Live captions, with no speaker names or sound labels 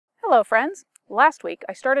Hello friends! Last week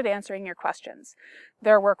I started answering your questions.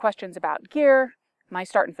 There were questions about gear, my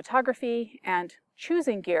start in photography, and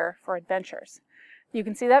choosing gear for adventures. You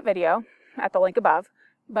can see that video at the link above,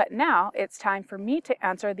 but now it's time for me to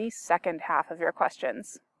answer the second half of your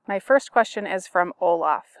questions. My first question is from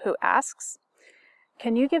Olaf, who asks,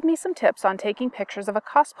 can you give me some tips on taking pictures of a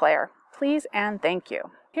cosplayer? Please and thank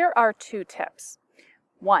you. Here are 2 tips.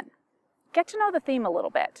 1. Get to know the theme a little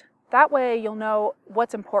bit. That way you'll know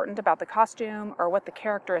what's important about the costume or what the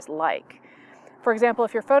character is like. For example,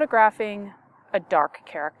 if you're photographing a dark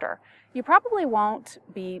character, you probably won't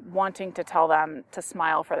be wanting to tell them to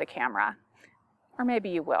smile for the camera. Or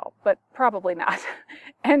maybe you will, but probably not.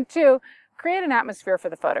 And 2, create an atmosphere for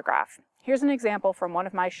the photograph. Here's an example from one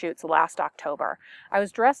of my shoots last October. I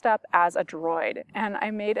was dressed up as a droid, and I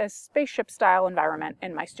made a spaceship-style environment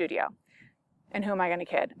in my studio. And who am I going to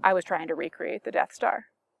kid? I was trying to recreate the Death Star.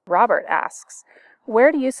 Robert asks,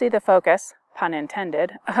 where do you see the focus, pun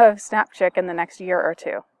intended, of SnapChick in the next year or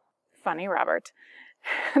 2? Funny, Robert.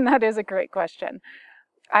 And that is a great question.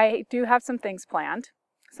 I do have some things planned.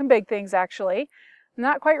 Some big things, actually. I'm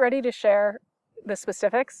not quite ready to share the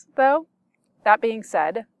specifics, though. That being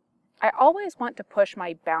said, I always want to push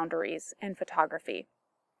my boundaries in photography,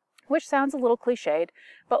 which sounds a little cliched,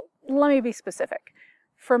 but let me be specific.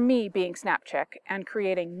 For me, being SnapChick and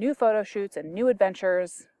creating new photo shoots and new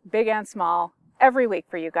adventures, big and small, every week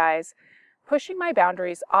for you guys, pushing my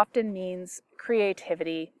boundaries often means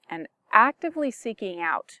creativity and actively seeking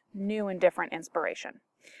out new and different inspiration.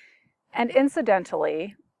 And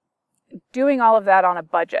incidentally, doing all of that on a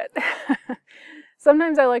budget.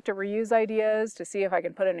 Sometimes I like to reuse ideas to see if I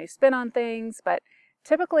can put a new spin on things, but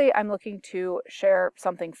typically I'm looking to share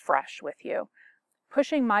something fresh with you.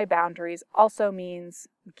 Pushing my boundaries also means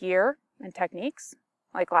gear and techniques.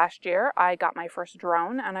 Like last year, I got my first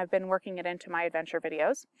drone and I've been working it into my adventure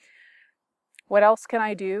videos. What else can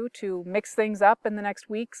I do to mix things up in the next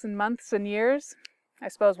weeks and months and years? I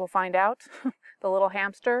suppose we'll find out. The little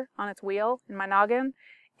hamster on its wheel in my noggin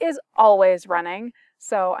is always running,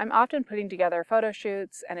 so I'm often putting together photo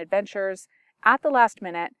shoots and adventures at the last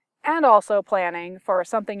minute and also planning for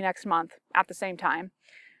something next month at the same time,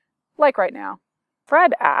 like right now.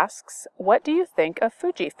 Fred asks, what do you think of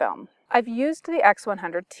Fujifilm? I've used the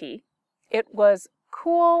X100T. It was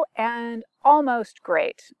cool and almost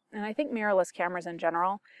great. And I think mirrorless cameras in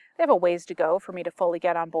general, they have a ways to go for me to fully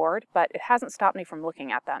get on board, but it hasn't stopped me from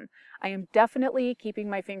looking at them. I am definitely keeping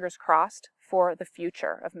my fingers crossed for the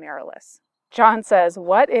future of mirrorless. John says,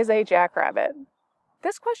 what is a jackrabbit?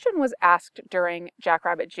 This question was asked during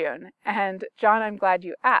Jackrabbit June, and John, I'm glad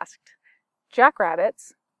you asked.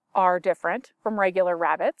 Jackrabbits are different from regular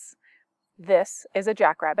rabbits. This is a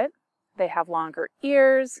jackrabbit. They have longer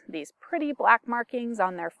ears, these pretty black markings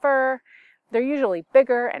on their fur. They're usually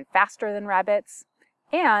bigger and faster than rabbits,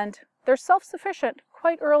 and they're self-sufficient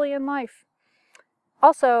quite early in life.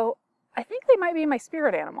 Also, I think they might be my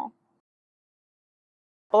spirit animal.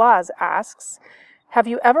 Blaz asks, have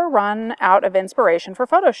you ever run out of inspiration for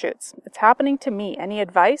photo shoots? It's happening to me. Any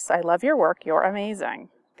advice? I love your work. You're amazing.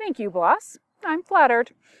 Thank you, Blaz. I'm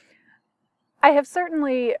flattered. I have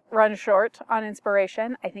certainly run short on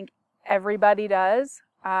inspiration. I think everybody does.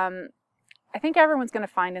 I think everyone's going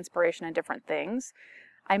to find inspiration in different things.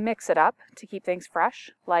 I mix it up to keep things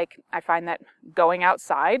fresh. Like, I find that going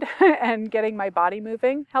outside and getting my body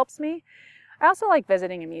moving helps me. I also like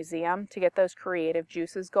visiting a museum to get those creative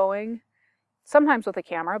juices going. Sometimes with a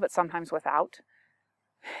camera, but sometimes without.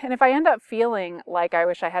 And if I end up feeling like I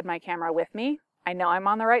wish I had my camera with me, I know I'm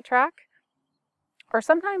on the right track. Or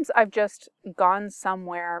sometimes I've just gone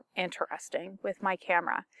somewhere interesting with my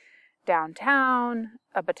camera. Downtown,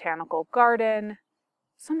 a botanical garden.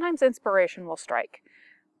 Sometimes inspiration will strike.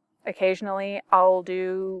 Occasionally I'll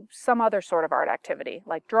do some other sort of art activity,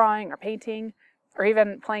 like drawing or painting, or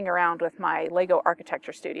even playing around with my Lego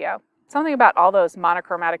architecture studio. Something about all those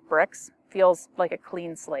monochromatic bricks feels like a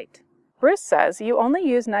clean slate. Bruce says, you only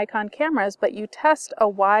use Nikon cameras, but you test a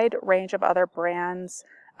wide range of other brands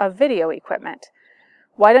of video equipment.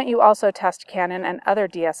 Why don't you also test Canon and other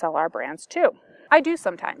DSLR brands too? I do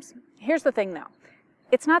sometimes. Here's the thing though.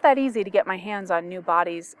 It's not that easy to get my hands on new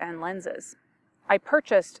bodies and lenses. I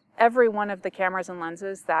purchased every one of the cameras and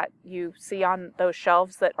lenses that you see on those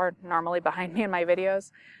shelves that are normally behind me in my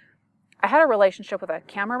videos. I had a relationship with a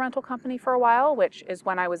camera rental company for a while, which is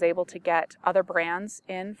when I was able to get other brands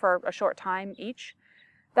in for a short time each.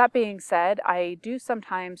 That being said, I do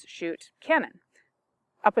sometimes shoot Canon.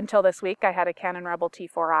 Up until this week, I had a Canon Rebel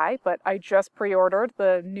T4i, but I just pre-ordered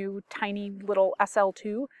the new tiny little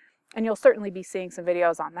SL2, and you'll certainly be seeing some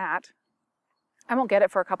videos on that. I won't get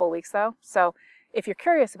it for a couple weeks though, so If you're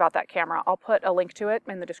curious about that camera, I'll put a link to it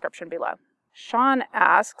in the description below. Sean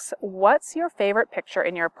asks, what's your favorite picture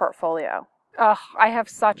in your portfolio? Ugh, I have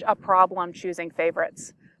such a problem choosing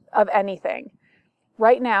favorites of anything.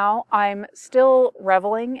 Right now, I'm still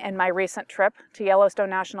reveling in my recent trip to Yellowstone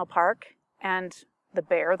National Park and the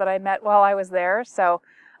bear that I met while I was there. So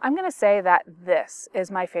I'm going to say that this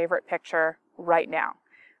is my favorite picture right now.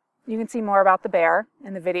 You can see more about the bear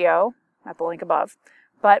in the video at the link above.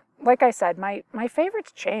 But like I said, my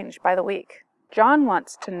favorites change by the week. John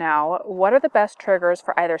wants to know, what are the best triggers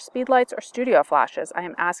for either speed lights or studio flashes? I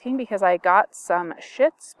am asking because I got some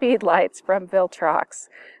shit speed lights from Viltrox.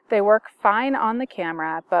 They work fine on the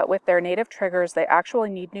camera, but with their native triggers, they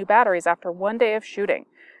actually need new batteries after one day of shooting.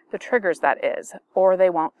 The triggers, that is, or they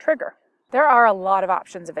won't trigger. There are a lot of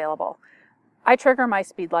options available. I trigger my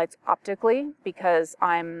speed lights optically because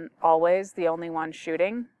I'm always the only one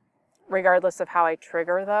shooting. Regardless of how I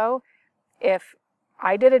trigger though, if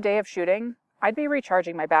I did a day of shooting, I'd be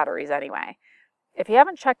recharging my batteries anyway. If you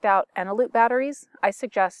haven't checked out Eneloop batteries, I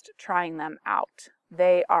suggest trying them out.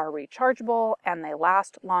 They are rechargeable and they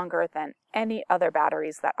last longer than any other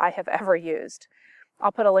batteries that I have ever used.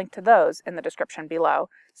 I'll put a link to those in the description below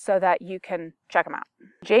so that you can check them out.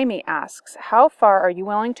 Jamie asks, how far are you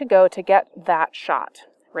willing to go to get that shot?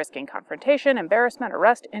 Risking confrontation, embarrassment,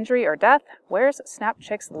 arrest, injury, or death? Where's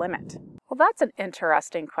SnapChick's limit? Well, that's an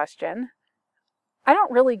interesting question. I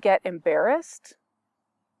don't really get embarrassed.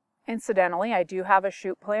 Incidentally, I do have a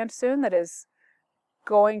shoot planned soon that is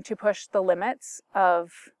going to push the limits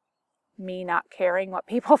of me not caring what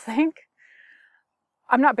people think.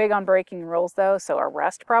 I'm not big on breaking rules though, so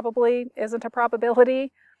arrest probably isn't a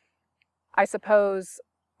probability. I suppose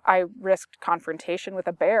I risked confrontation with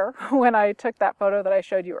a bear when I took that photo that I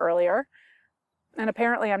showed you earlier. And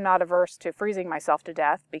apparently I'm not averse to freezing myself to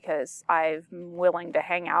death because I'm willing to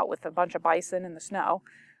hang out with a bunch of bison in the snow.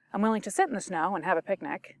 I'm willing to sit in the snow and have a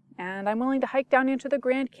picnic. And I'm willing to hike down into the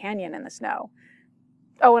Grand Canyon in the snow.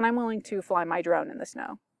 Oh, and I'm willing to fly my drone in the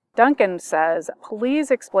snow. Duncan says,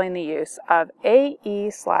 please explain the use of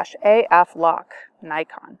AE/AF lock,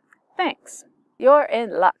 Nikon. Thanks. You're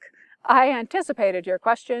in luck. I anticipated your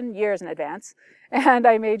question years in advance, and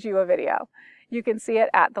I made you a video. You can see it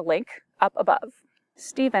at the link up above.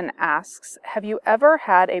 Stephen asks, have you ever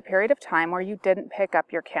had a period of time where you didn't pick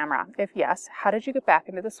up your camera? If yes, how did you get back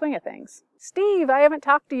into the swing of things? Steve, I haven't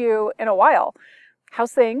talked to you in a while.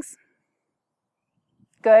 How's things?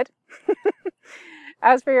 Good.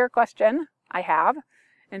 As for your question, I have.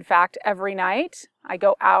 In fact, every night I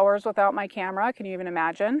go hours without my camera. Can you even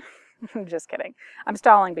imagine? I'm just kidding. I'm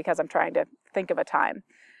stalling because I'm trying to think of a time.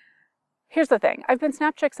 Here's the thing. I've been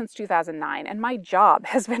SnapChick since 2009, and my job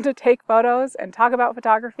has been to take photos and talk about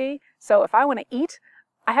photography. So if I want to eat,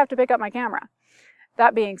 I have to pick up my camera.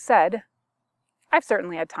 That being said, I've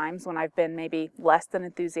certainly had times when I've been maybe less than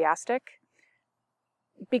enthusiastic.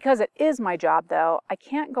 Because it is my job, though, I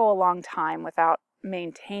can't go a long time without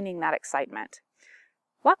maintaining that excitement.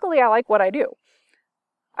 Luckily, I like what I do.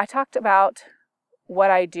 I talked about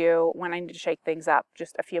what I do when I need to shake things up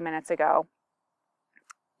just a few minutes ago.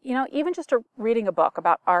 You know, even just reading a book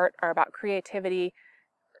about art or about creativity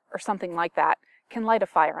or something like that can light a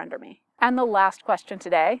fire under me. And the last question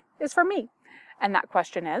today is for me. And that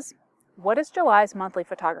question is, what is July's monthly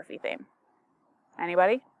photography theme?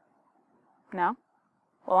 Anybody? No?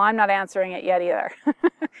 Well, I'm not answering it yet either.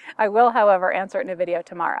 I will, however, answer it in a video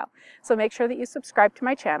tomorrow. So make sure that you subscribe to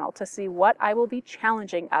my channel to see what I will be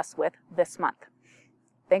challenging us with this month.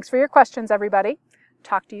 Thanks for your questions, everybody.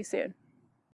 Talk to you soon.